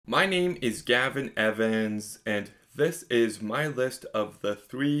My name is Gavin Evans, and this is my list of the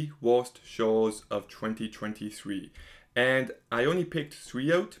 3 worst shows of 2023. And I only picked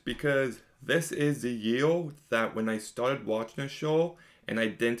 3 out because this is the year that when I started watching a show and I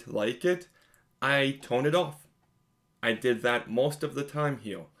didn't like it, I toned it off. I did that most of the time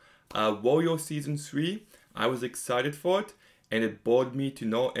here. Warrior Season 3, I was excited for it, and it bored me to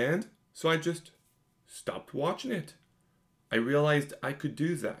no end, so I just stopped watching it. I realized I could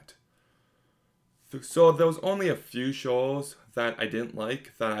do that. So there was only a few shows that I didn't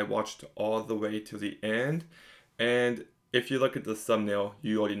like that I watched all the way to the end. And if you look at the thumbnail,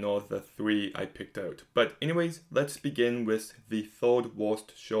 you already know the 3 I picked out. But anyways, let's begin with the third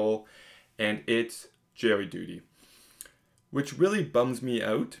worst show, and it's Jury Duty. Which really bums me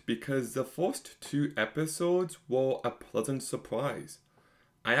out because the first 2 episodes were a pleasant surprise.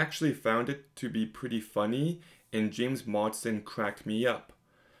 I actually found it to be pretty funny, and James Marsden cracked me up.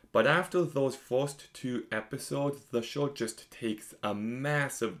 But after those first 2 episodes, the show just takes a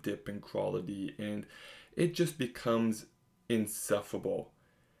massive dip in quality and it just becomes insufferable.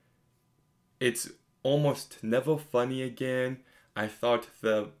 It's almost never funny again. I thought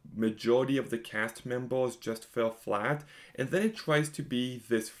the majority of the cast members just fell flat, and then it tries to be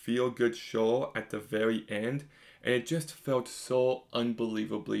this feel-good show at the very end, and it just felt so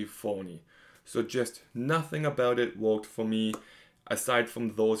unbelievably phony. So just nothing about it worked for me, aside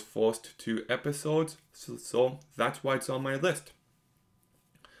from those first 2 episodes, so that's why it's on my list.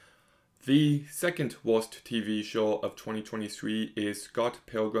 The second worst TV show of 2023 is Scott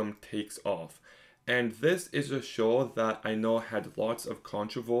Pilgrim Takes Off. And this is a show that I know had lots of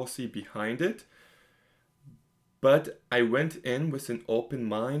controversy behind it, but I went in with an open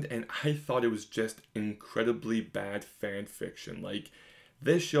mind and I thought it was just incredibly bad fan fiction. Like,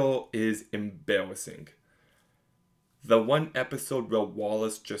 this show is embarrassing. The one episode where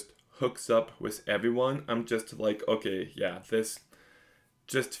Wallace just hooks up with everyone, I'm just like, okay, yeah, this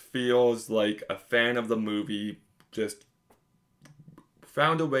just feels like a fan of the movie just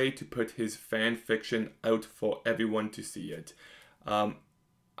found a way to put his fan fiction out for everyone to see it.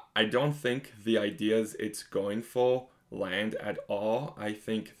 I don't think the ideas it's going for land at all. I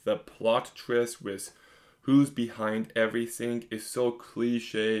think the plot twist with who's behind everything is so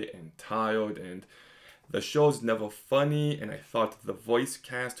cliche and tired, and the show's never funny, and I thought the voice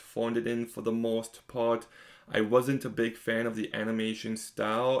cast phoned it in for the most part. I wasn't a big fan of the animation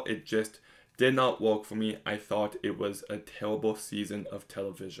style. It just did not work for me. I thought it was a terrible season of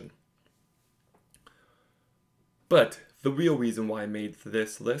television. But the real reason why I made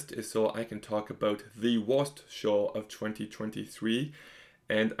this list is so I can talk about the worst show of 2023.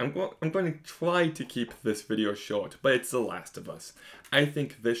 And I'm going to try to keep this video short, but it's The Last of Us. I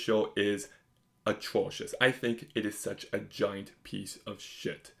think this show is atrocious. I think it is such a giant piece of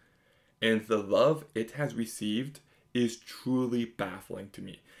shit. And the love it has received is truly baffling to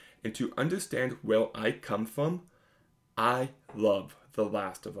me. And to understand where I come from, I love The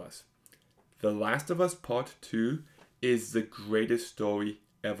Last of Us. The Last of Us Part 2 is the greatest story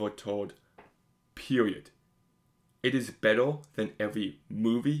ever told, period. It is better than every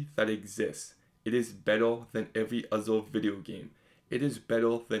movie that exists. It is better than every other video game. It is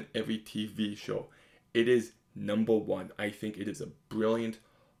better than every TV show. It is number one. I think it is a brilliant,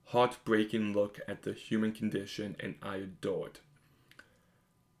 heartbreaking look at the human condition, and I adore it.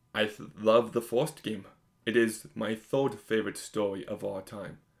 I love the first game. It is my third favorite story of all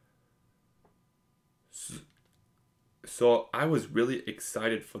time. So I was really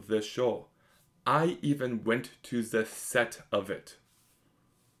excited for this show. I even went to the set of it.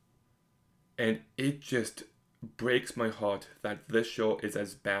 And it just breaks my heart that this show is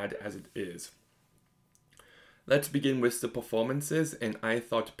as bad as it is. Let's begin with the performances, and I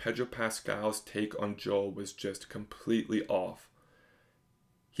thought Pedro Pascal's take on Joel was just completely off.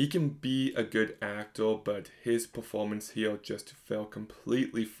 He can be a good actor, but his performance here just fell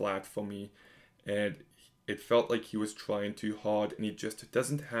completely flat for me, and it felt like he was trying too hard, and he just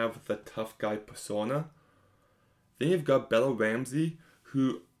doesn't have the tough guy persona. Then you've got Bella Ramsey,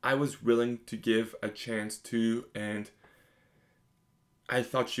 who I was willing to give a chance to, and I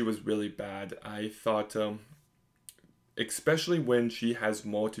thought she was really bad. I thought, especially when she has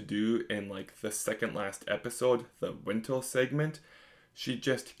more to do in like the second last episode, the winter segment, she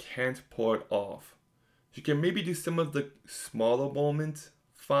just can't pull it off. She can maybe do some of the smaller moments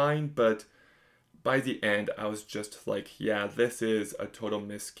fine, but by the end I was just like, yeah, this is a total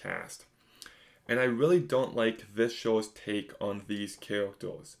miscast. And I really don't like this show's take on these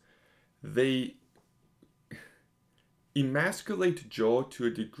characters. They emasculate Joel to a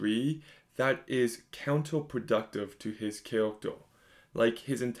degree that is counterproductive to his character. Like,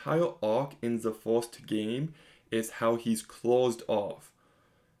 his entire arc in the first game is how he's closed off.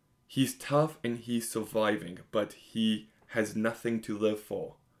 He's tough and he's surviving, but he has nothing to live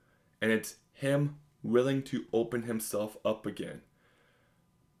for. And it's him willing to open himself up again.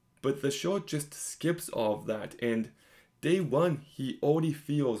 But the show just skips all of that, and day one, he already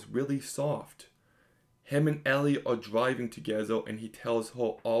feels really soft. Him and Ellie are driving together and he tells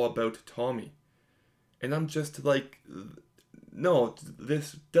her all about Tommy. And I'm just like, no,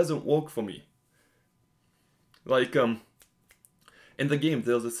 this doesn't work for me. Like, in the game,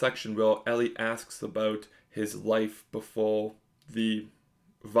 there's a section where Ellie asks about his life before the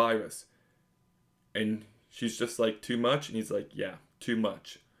virus. And she's just like, too much? And he's like, yeah, too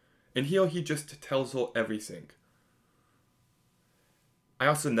much. And here he just tells her everything. I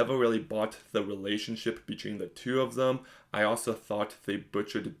also never really bought the relationship between the two of them. I also thought they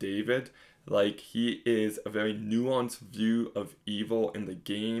butchered David. Like, he is a very nuanced view of evil in the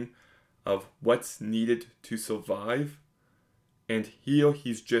game, of what's needed to survive. And here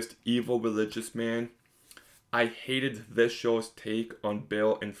he's just evil religious man. I hated this show's take on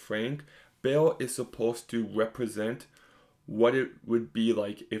Bill and Frank. Bill is supposed to represent what it would be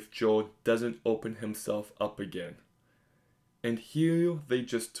like if Joe doesn't open himself up again. And here they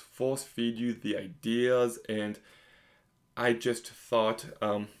just force feed you the ideas, and I just thought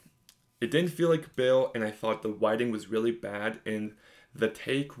it didn't feel like Bill, and I thought the writing was really bad, and the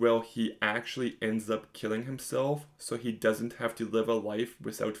take where he actually ends up killing himself so he doesn't have to live a life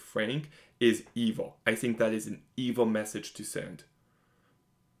without Frank is evil. I think that is an evil message to send.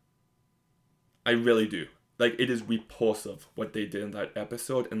 I really do. Like, it is repulsive what they did in that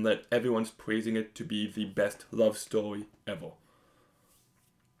episode, and that everyone's praising it to be the best love story ever.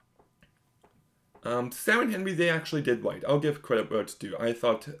 Sam and Henry, they actually did right. I'll give credit where it's due. I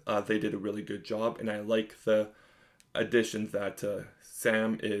thought they did a really good job, and I like the addition that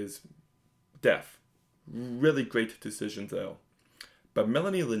Sam is deaf. Really great decision there. But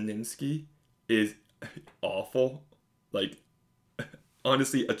Melanie Lynskey is awful. Like,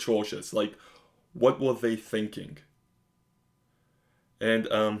 honestly atrocious. Like, what were they thinking? And,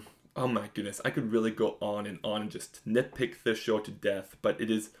 oh my goodness, I could really go on and just nitpick this show to death, but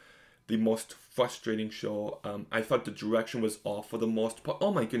it is the most frustrating show. I thought the direction was off for the most part.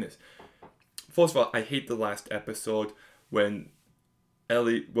 Oh my goodness. First of all, I hate the last episode when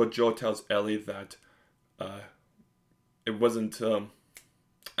Joe tells Ellie that it wasn't,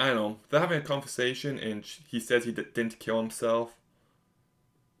 I don't know, they're having a conversation and he says he didn't kill himself.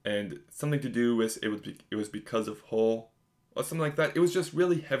 And something to do with it was because of her or something like that. It was just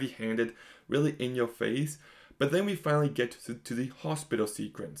really heavy-handed, really in your face. But then we finally get to the hospital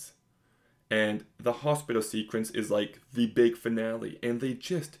sequence. And the hospital sequence is like the big finale. And they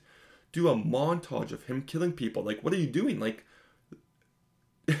just do a montage of him killing people. Like, what are you doing? Like,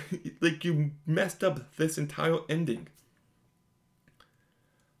 like you messed up this entire ending.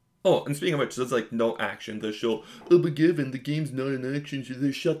 Oh, and speaking of which, there's like no action. The show, oh, but given the game's not an action, so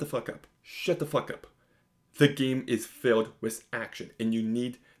they shut the fuck up. Shut the fuck up. The game is filled with action, and you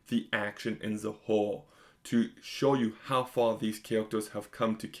need the action in the whole to show you how far these characters have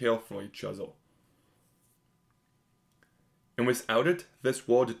come to care for each other. And without it, this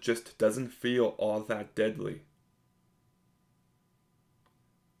world just doesn't feel all that deadly.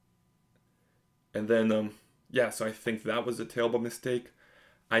 And then, yeah, so I think that was a terrible mistake.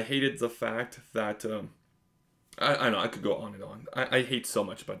 I hated the fact that, I know, I could go on and on. I hate so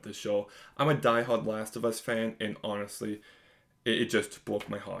much about this show. I'm a diehard Last of Us fan, and honestly, it just broke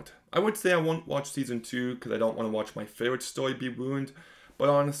my heart. I would say I won't watch season 2 because I don't want to watch my favorite story be ruined, but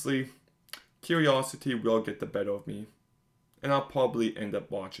honestly, curiosity will get the better of me. And I'll probably end up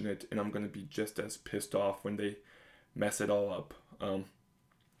watching it, and I'm going to be just as pissed off when they mess it all up.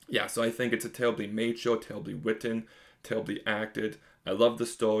 Yeah, so I think it's a terribly made show, terribly written, terribly acted. I love the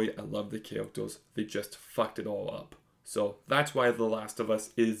story, I love the characters, they just fucked it all up. So that's why The Last of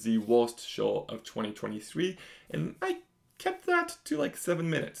Us is the worst show of 2023, and I kept that to like 7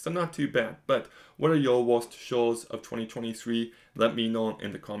 minutes, so not too bad. But what are your worst shows of 2023? Let me know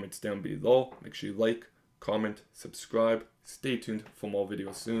in the comments down below. Make sure you like, comment, subscribe, stay tuned for more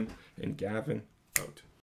videos soon, and Gavin out.